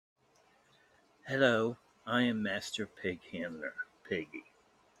Hello, I am Master Pig Handler, Piggy.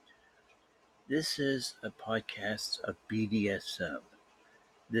 This is a podcast of BDSM.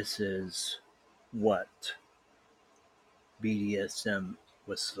 This is what BDSM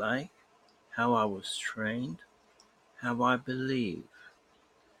was like, how I was trained, how I believe.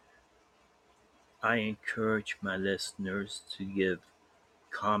 I encourage my listeners to give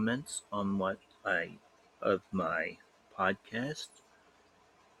comments on of my podcast.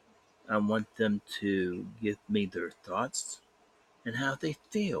 I want them to give me their thoughts and how they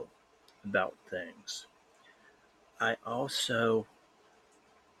feel about things. I also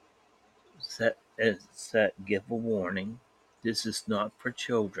give a warning. This is not for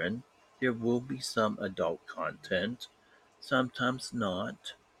children. There will be some adult content, sometimes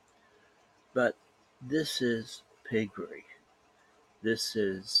not, but this is piggery. This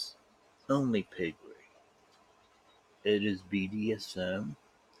is only piggery. It is BDSM.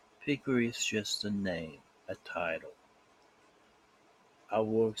 Piggery is just a name, a title. I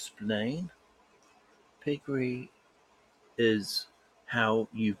will explain. Piggery is how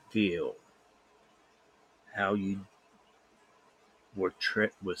you feel, how you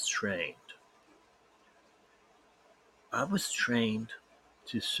was trained. I was trained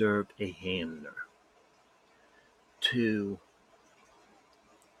to serve a handler, to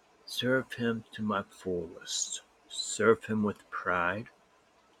serve him to my fullest, serve him with pride,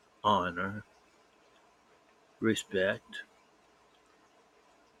 honor, respect,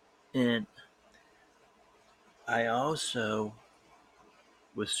 and I also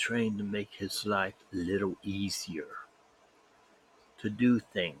was trained to make his life a little easier, to do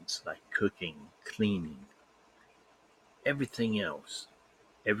things like cooking, cleaning, everything else,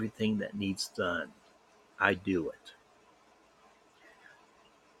 everything that needs done, I do it.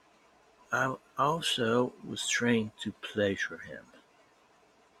 I also was trained to pleasure him.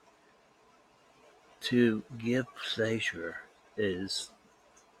 To give pleasure is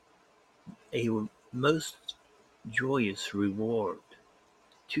a most joyous reward.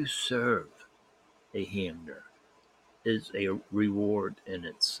 To serve a handler is a reward in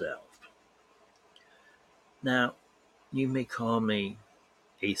itself. Now, you may call me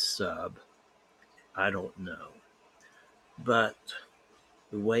a sub, I don't know, but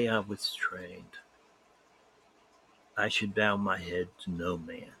the way I was trained, I should bow my head to no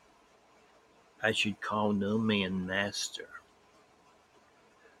man. I should call no man master.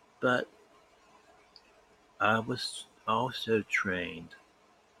 But I was also trained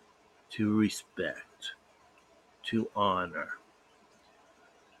to respect, to honor,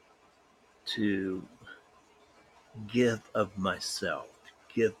 to give of myself,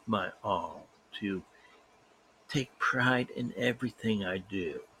 give my all, to take pride in everything I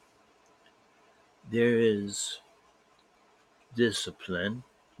do. There is discipline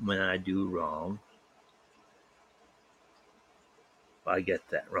when I do wrong. I get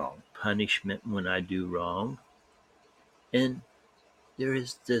that wrong. Punishment when I do wrong. And there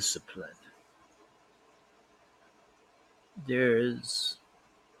is discipline. There is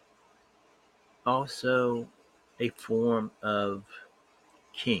also a form of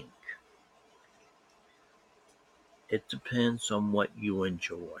kink. It depends on what you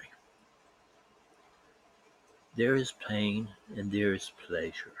enjoy. There is pain and there is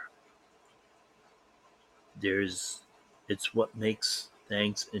pleasure. There's it's what makes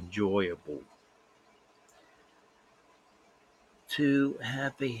things enjoyable. To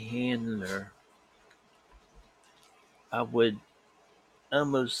have a handler, I would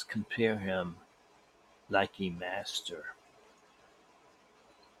almost compare him like a master.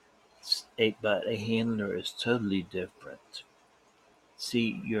 But a handler is totally different.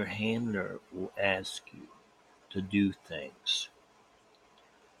 See, your handler will ask you to do things.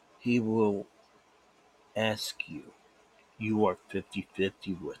 He will ask you. You are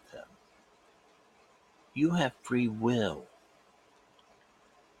 50-50 with him. You have free will.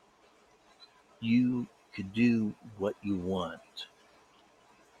 You could do what you want.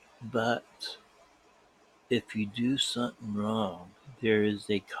 But if you do something wrong, there is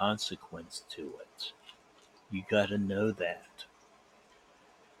a consequence to it. You got to know that.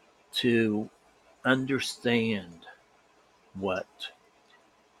 To understand what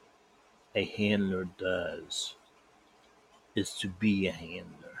a handler does is to be a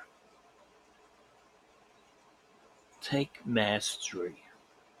handler. Take mastery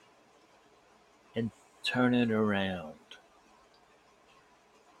and turn it around,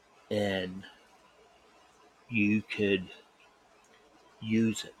 and you could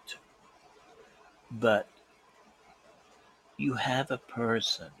use it. But you have a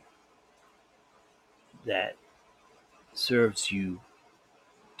person that serves you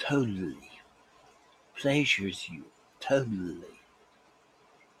totally. pleasures you totally.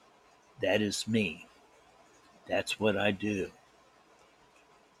 That is me. That's what I do.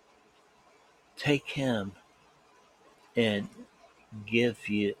 Take him and give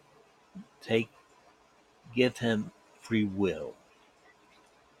you take give him free will,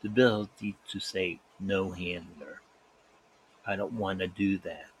 the ability to say no handler. I don't want to do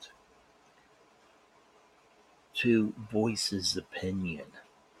that. To voice his opinion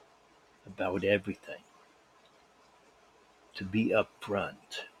about everything. To be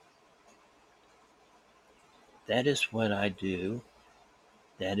upfront. That is what I do.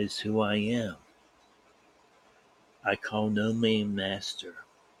 That is who I am. I call no man master.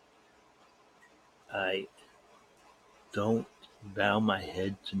 I don't bow my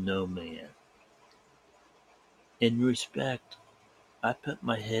head to no man. In respect, I put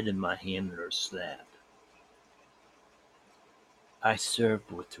my head in my handler's lap. I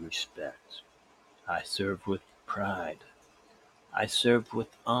serve with respect. I serve with pride. I serve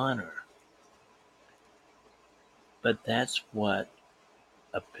with honor. But that's what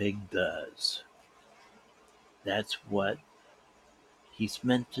a pig does. That's what he's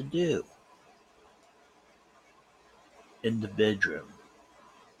meant to do in the bedroom.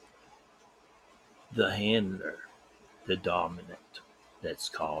 The handler, the dominant, let's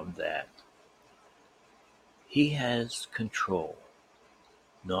call him that. He has control,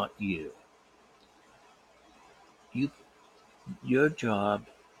 not you. You your job,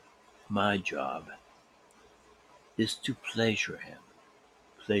 my job, is to pleasure him,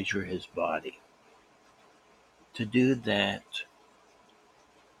 pleasure his body. To do that,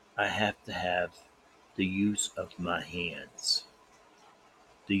 I have to have the use of my hands,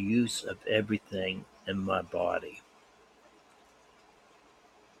 the use of everything in my body,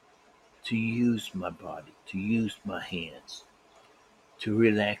 to use my body, to use my hands, to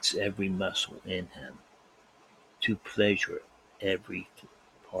relax every muscle in him, to pleasure every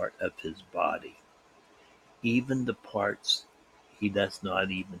part of his body, even the parts he does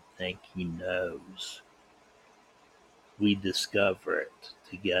not even think he knows. We discover it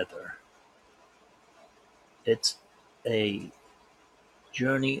together. It's a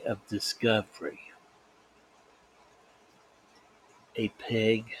journey of discovery. A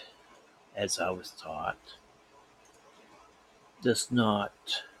pig, as I was taught, does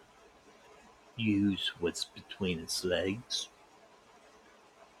not use what's between its legs.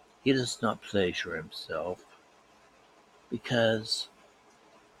 He does not pleasure himself because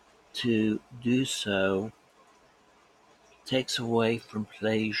to do so takes away from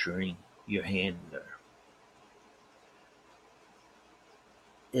pleasuring your handler.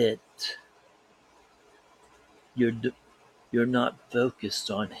 It you're you're not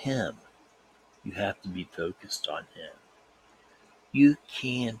focused on him. You have to be focused on him. You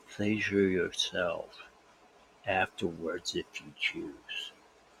can pleasure yourself afterwards if you choose.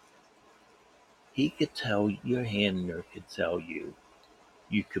 He could tell your handler could tell you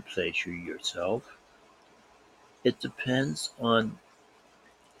could pleasure yourself. It depends on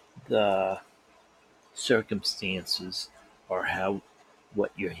the circumstances or how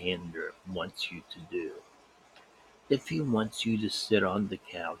what your handler wants you to do. If he wants you to sit on the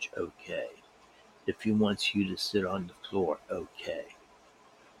couch, okay. If he wants you to sit on the floor, okay.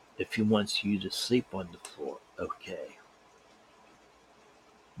 If he wants you to sleep on the floor, okay.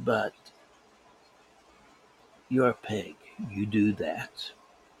 But you're a pig. You do that.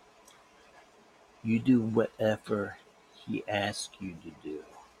 You do whatever he asks you to do.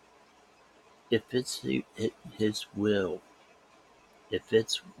 If it's his will, if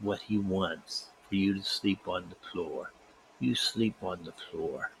it's what he wants for you to sleep on the floor, you sleep on the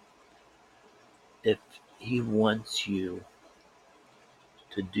floor. If he wants you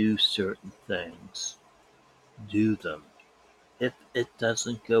to do certain things, do them. If it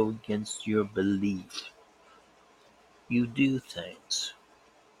doesn't go against your belief, you do things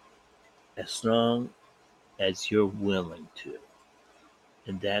as long as you're willing to.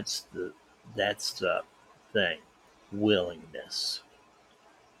 And that's the thing. Willingness.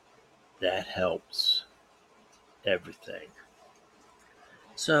 That helps everything.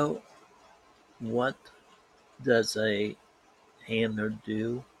 So what does a handler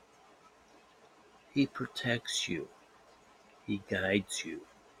do? He protects you. He guides you.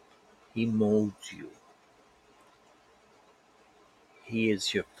 He molds you. He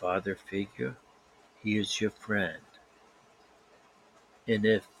is your father figure. He is your friend. And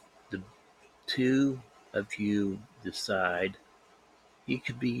if the two of you decide, he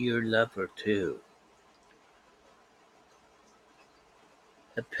could be your lover too.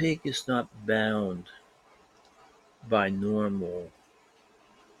 A pig is not bound by normal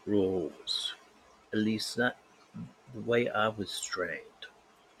rules. At least not the way I was trained.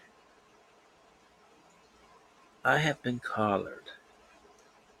 I have been collared.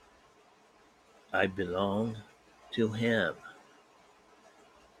 I belong to him,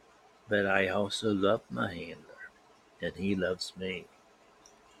 but I also love my handler, and he loves me.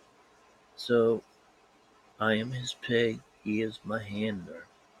 So I am his pig, he is my handler,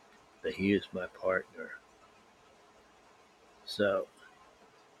 but he is my partner. So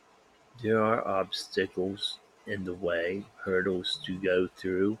there are obstacles in the way, hurdles to go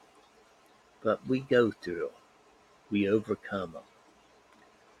through, but we go through 'em. We overcome them.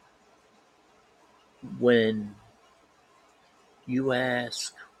 When you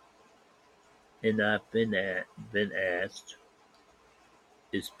ask, and I've been asked,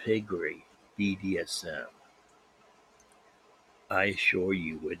 is piggery BDSM? I assure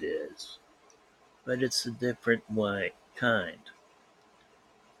you it is, but it's a different kind.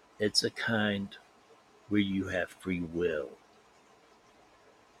 It's a kind where you have free will,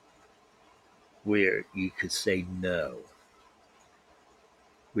 where you could say no,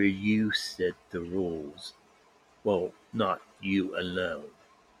 where you set the rules. Well, not you alone.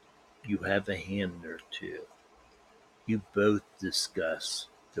 You have a handler too. You both discuss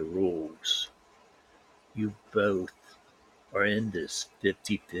the rules. You both are in this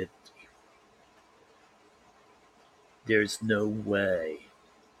 50-50. There's no way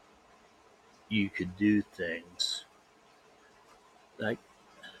you could do things like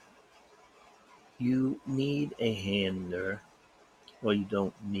you need a handler. Well, you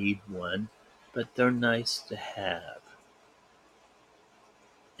don't need one, but they're nice to have.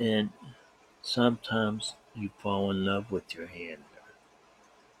 And sometimes you fall in love with your handler.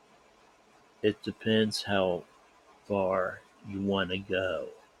 It depends how far you want to go.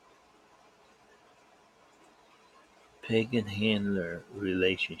 Pig and handler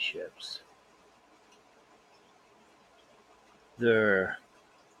relationships. There are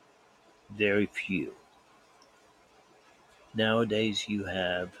very few. Nowadays you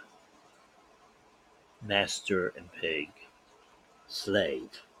have master and pig, slave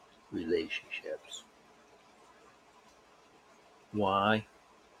relationships. Why?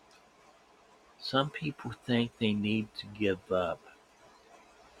 Some people think they need to give up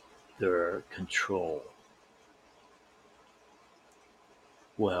their control.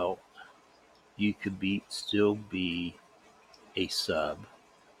 Well, you could still be a sub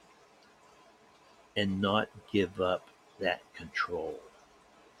and not give up that control.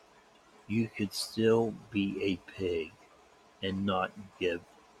 You could still be a pig and not give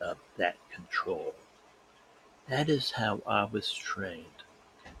up that control. That is how I was trained.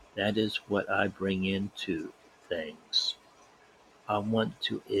 That is what I bring into things. I want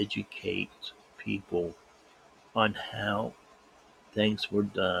to educate people on how things were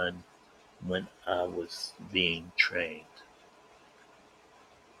done when I was being trained.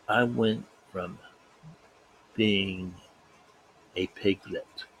 I went from being a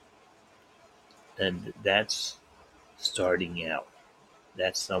piglet, and that's starting out.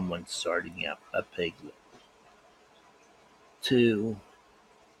 That's someone starting out, a piglet, to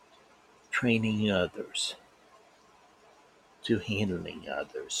training others, to handling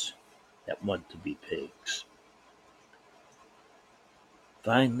others that want to be pigs.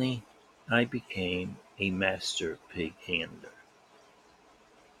 Finally, I became a master pig handler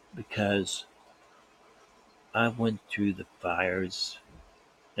because I went through the fires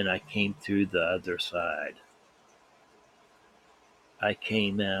and I came through the other side. I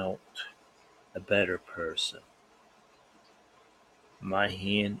came out a better person. My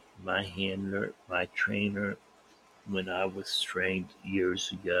handler, my trainer, when I was trained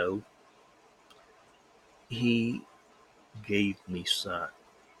years ago, he gave me something.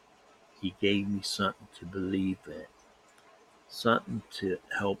 He gave me something to believe in, something to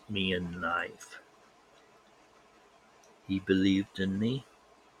help me in life. He believed in me.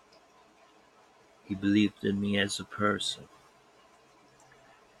 He believed in me as a person.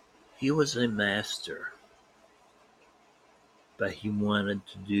 He was a master, but he wanted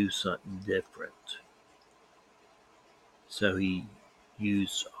to do something different. So he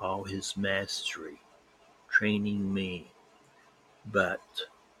used all his mastery training me, but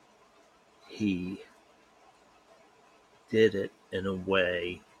he did it in a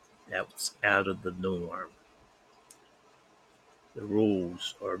way that was out of the norm. The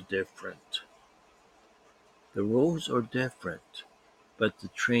rules are different. The rules are different, but the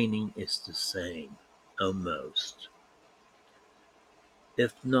training is the same, almost.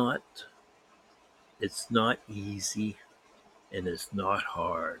 If not, it's not easy and it's not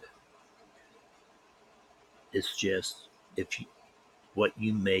hard. It's just if you, what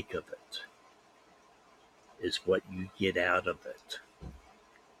you make of it. is what you get out of it.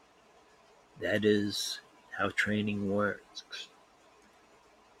 That is how training works.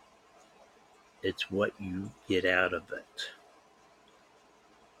 It's what you get out of it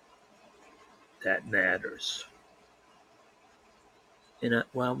that matters. And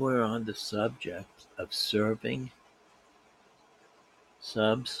while we're on the subject of serving,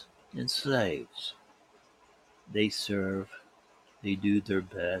 subs and slaves, they serve, they do their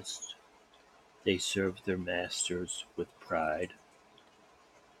best, they serve their masters with pride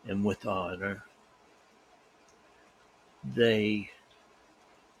and with honor. They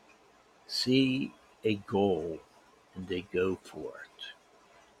see a goal and they go for it.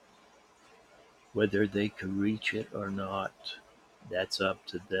 Whether they can reach it or not, that's up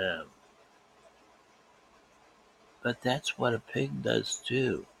to them. But that's what a pig does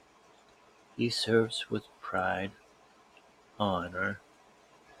too. He serves with pride, honor,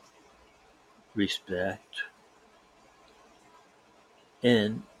 respect,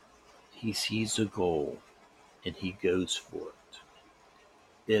 and he sees a goal and he goes for it.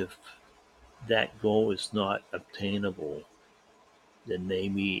 If that goal is not obtainable, then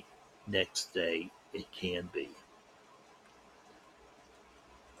maybe next day it can be.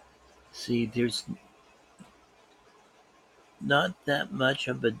 See, there's not that much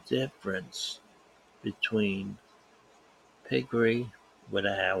of a difference between piggery, with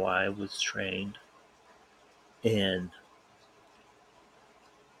how I was trained, and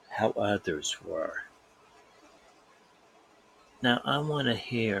how others were. Now, I want to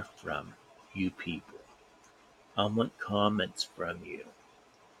hear from you people. I want comments from you.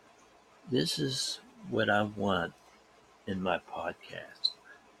 This is what I want in my podcast.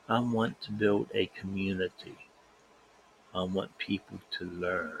 I want to build a community. I want people to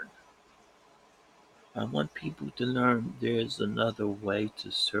learn. I want people to learn there's another way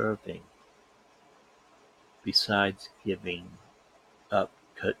to serving besides giving up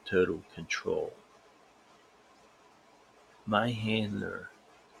total control. My handler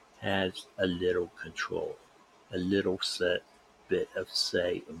has a little control, a little bit of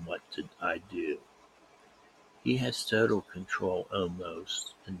say in what I do. He has total control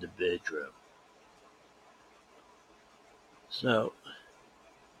almost in the bedroom. So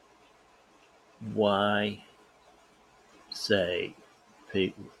why say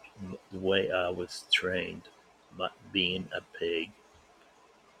pig, the way I was trained, being a pig,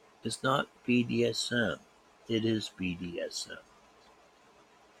 is not BDSM. It is BDSM.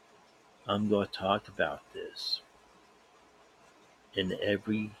 I'm going to talk about this in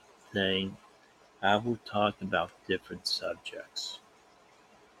everything. I will talk about different subjects.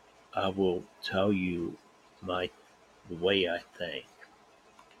 I will tell you the way I think,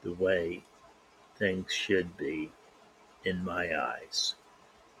 the way things should be in my eyes.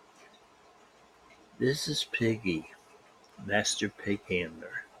 This is Piggy, Master Pig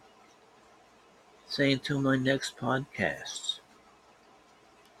Handler, saying until my next podcast.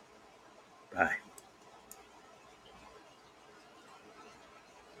 Bye.